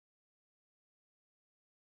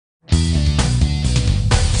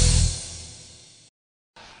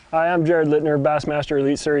Hi, I'm Jared Lintner, Bassmaster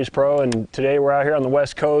Elite Series Pro, and today we're out here on the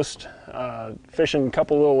West Coast fishing a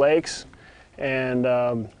couple little lakes. And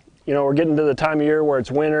you know, we're getting to the time of year where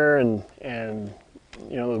it's winter and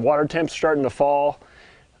you know, the water temps are starting to fall.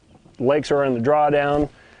 The lakes are in the drawdown,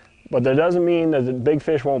 but that doesn't mean that the big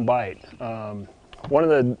fish won't bite. One of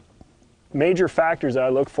the major factors that I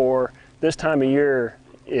look for this time of year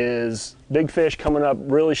is big fish coming up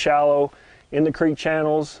really shallow in the creek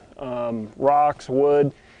channels, rocks,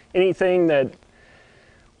 wood, anything that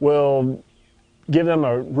will give them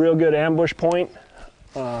a real good ambush point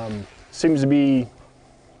seems to be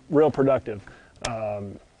real productive.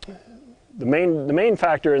 The main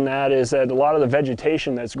factor in that is that a lot of the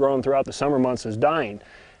vegetation that's grown throughout the summer months is dying.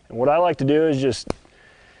 And what I like to do is just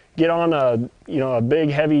get on a big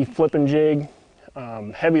heavy flipping jig,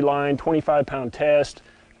 heavy line, 25-pound test,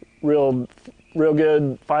 real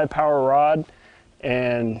good 5-power rod,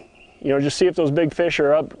 and just see if those big fish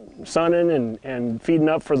are up sunning and feeding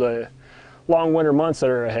up for the long winter months that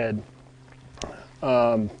are ahead.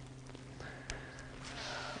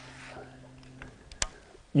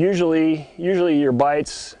 Usually your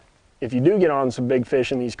bites, if you do get on some big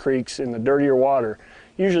fish in these creeks in the dirtier water,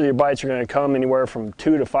 usually your bites are going to come anywhere from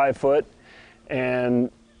 2 to 5 foot.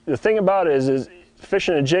 And the thing about it is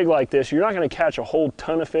fishing a jig like this, you're not going to catch a whole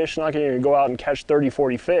ton of fish. You're not going to go out and catch 30,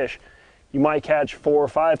 40 fish. You might catch 4 or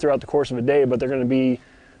 5 throughout the course of a day, but they're going to be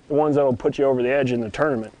the ones that will put you over the edge in the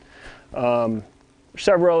tournament.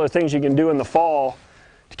 Several other things you can do in the fall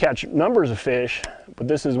to catch numbers of fish, but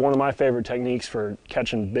this is one of my favorite techniques for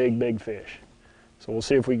catching big fish. So we'll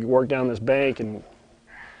see if we can work down this bank and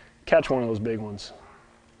catch one of those big ones.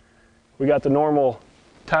 We got the normal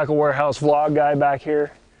tackle warehouse vlog guy back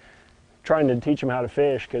here trying to teach him how to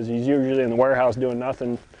fish because he's usually in the warehouse doing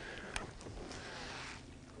nothing.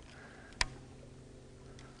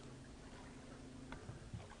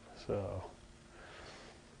 So,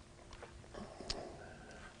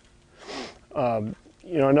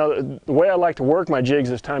 the way I like to work my jigs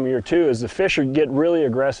this time of year too is the fish get really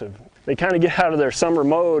aggressive. They kind of get out of their summer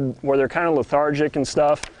mode where they're kind of lethargic and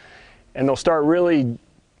stuff, and they'll start really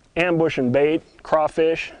ambushing bait,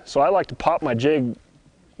 crawfish. So I like to pop my jig,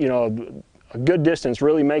 a good distance,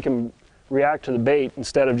 really make them react to the bait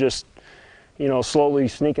instead of just, slowly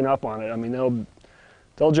sneaking up on it. I mean,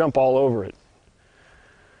 they'll jump all over it.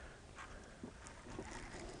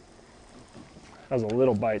 That was a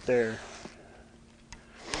little bite there.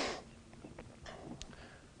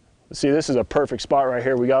 See, this is a perfect spot right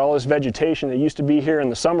here. We got all this vegetation that used to be here in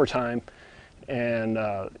the summertime, and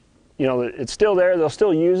it's still there. They'll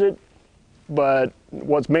still use it, but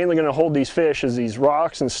what's mainly going to hold these fish is these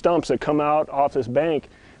rocks and stumps that come out off this bank.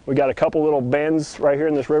 We got a couple little bends right here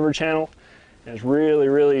in this river channel, and it's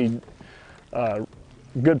really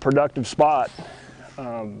good productive spot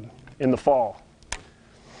in the fall.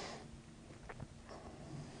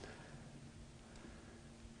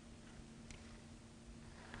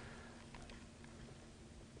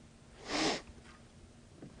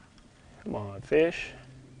 Come on, fish.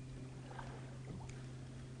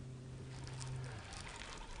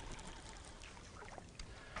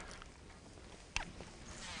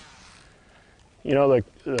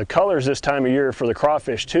 The colors this time of year for the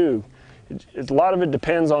crawfish too, a lot of it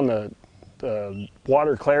depends on the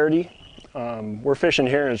water clarity. We're fishing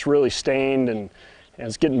here and it's really stained and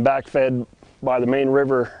it's getting backfed by the main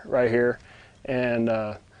river right here. And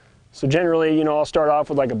so generally, I'll start off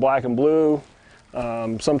with like a black and blue,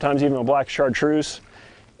 sometimes even a black chartreuse.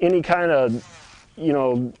 Any kind of,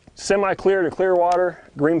 semi-clear to clear water,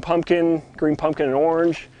 green pumpkin and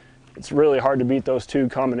orange. It's really hard to beat those two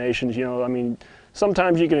combinations. I mean,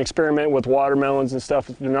 sometimes you can experiment with watermelons and stuff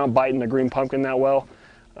if they're not biting the green pumpkin that well.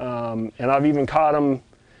 And I've even caught them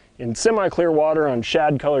in semi-clear water on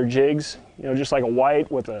shad-colored jigs, just like a white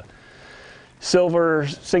with a silver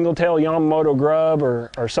single-tail Yamamoto grub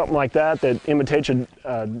or something like that imitates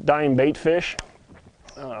a dying bait fish.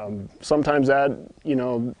 Sometimes that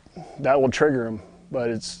will trigger them, but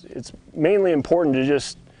it's mainly important to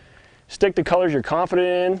just stick to colors you're confident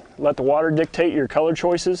in, let the water dictate your color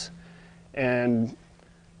choices, and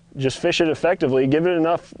just fish it effectively. Give it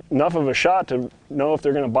enough of a shot to know if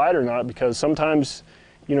they're going to bite or not, because sometimes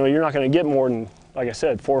you're not going to get more than, like I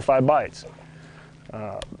said, 4 or 5 bites.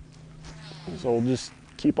 So we'll just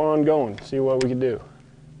keep on going, see what we can do.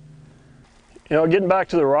 Getting back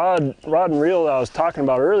to the rod and reel that I was talking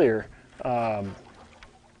about earlier, like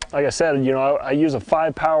I said, I use a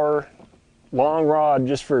 5-power long rod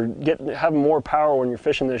just for having more power when you're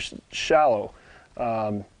fishing this shallow.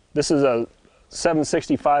 This is a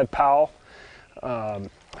 765 Powell.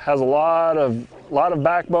 Has a lot of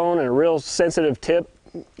backbone and a real sensitive tip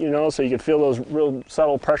you know, so you can feel those real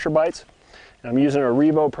subtle pressure bites. And I'm using a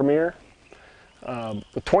Revo Premier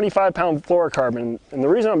with 25-pound fluorocarbon. And the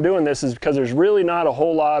reason I'm doing this is because there's really not a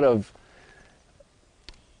whole lot of,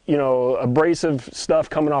 you know, abrasive stuff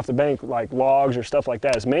coming off the bank like logs or stuff like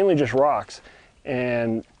that. It's mainly just rocks.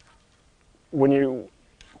 And when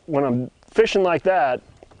I'm fishing like that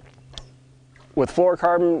with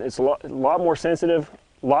fluorocarbon, it's a lot more sensitive,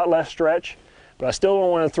 a lot less stretch, but I still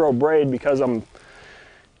don't want to throw braid because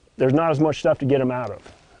there's not as much stuff to get them out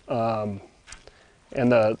of.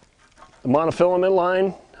 And the monofilament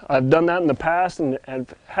line, I've done that in the past and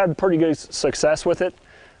have had pretty good success with it.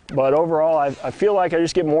 But overall, I feel like I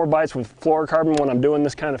just get more bites with fluorocarbon when I'm doing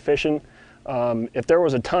this kind of fishing. If there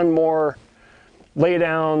was a ton more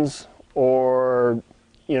laydowns or,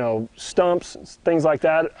 you know, stumps, things like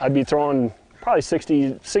that, I'd be throwing probably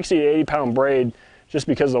 60 to 80-pound braid just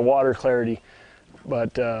because of the water clarity.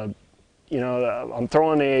 But, you know, I'm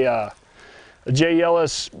throwing a J.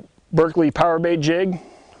 Ellis Berkeley power bait jig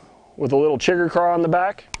with a little chigger craw on the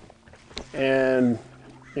back, and,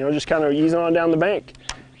 you know, just kind of easing on down the bank.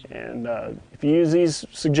 And if you use these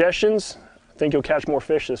suggestions, I think you'll catch more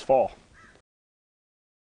fish this fall.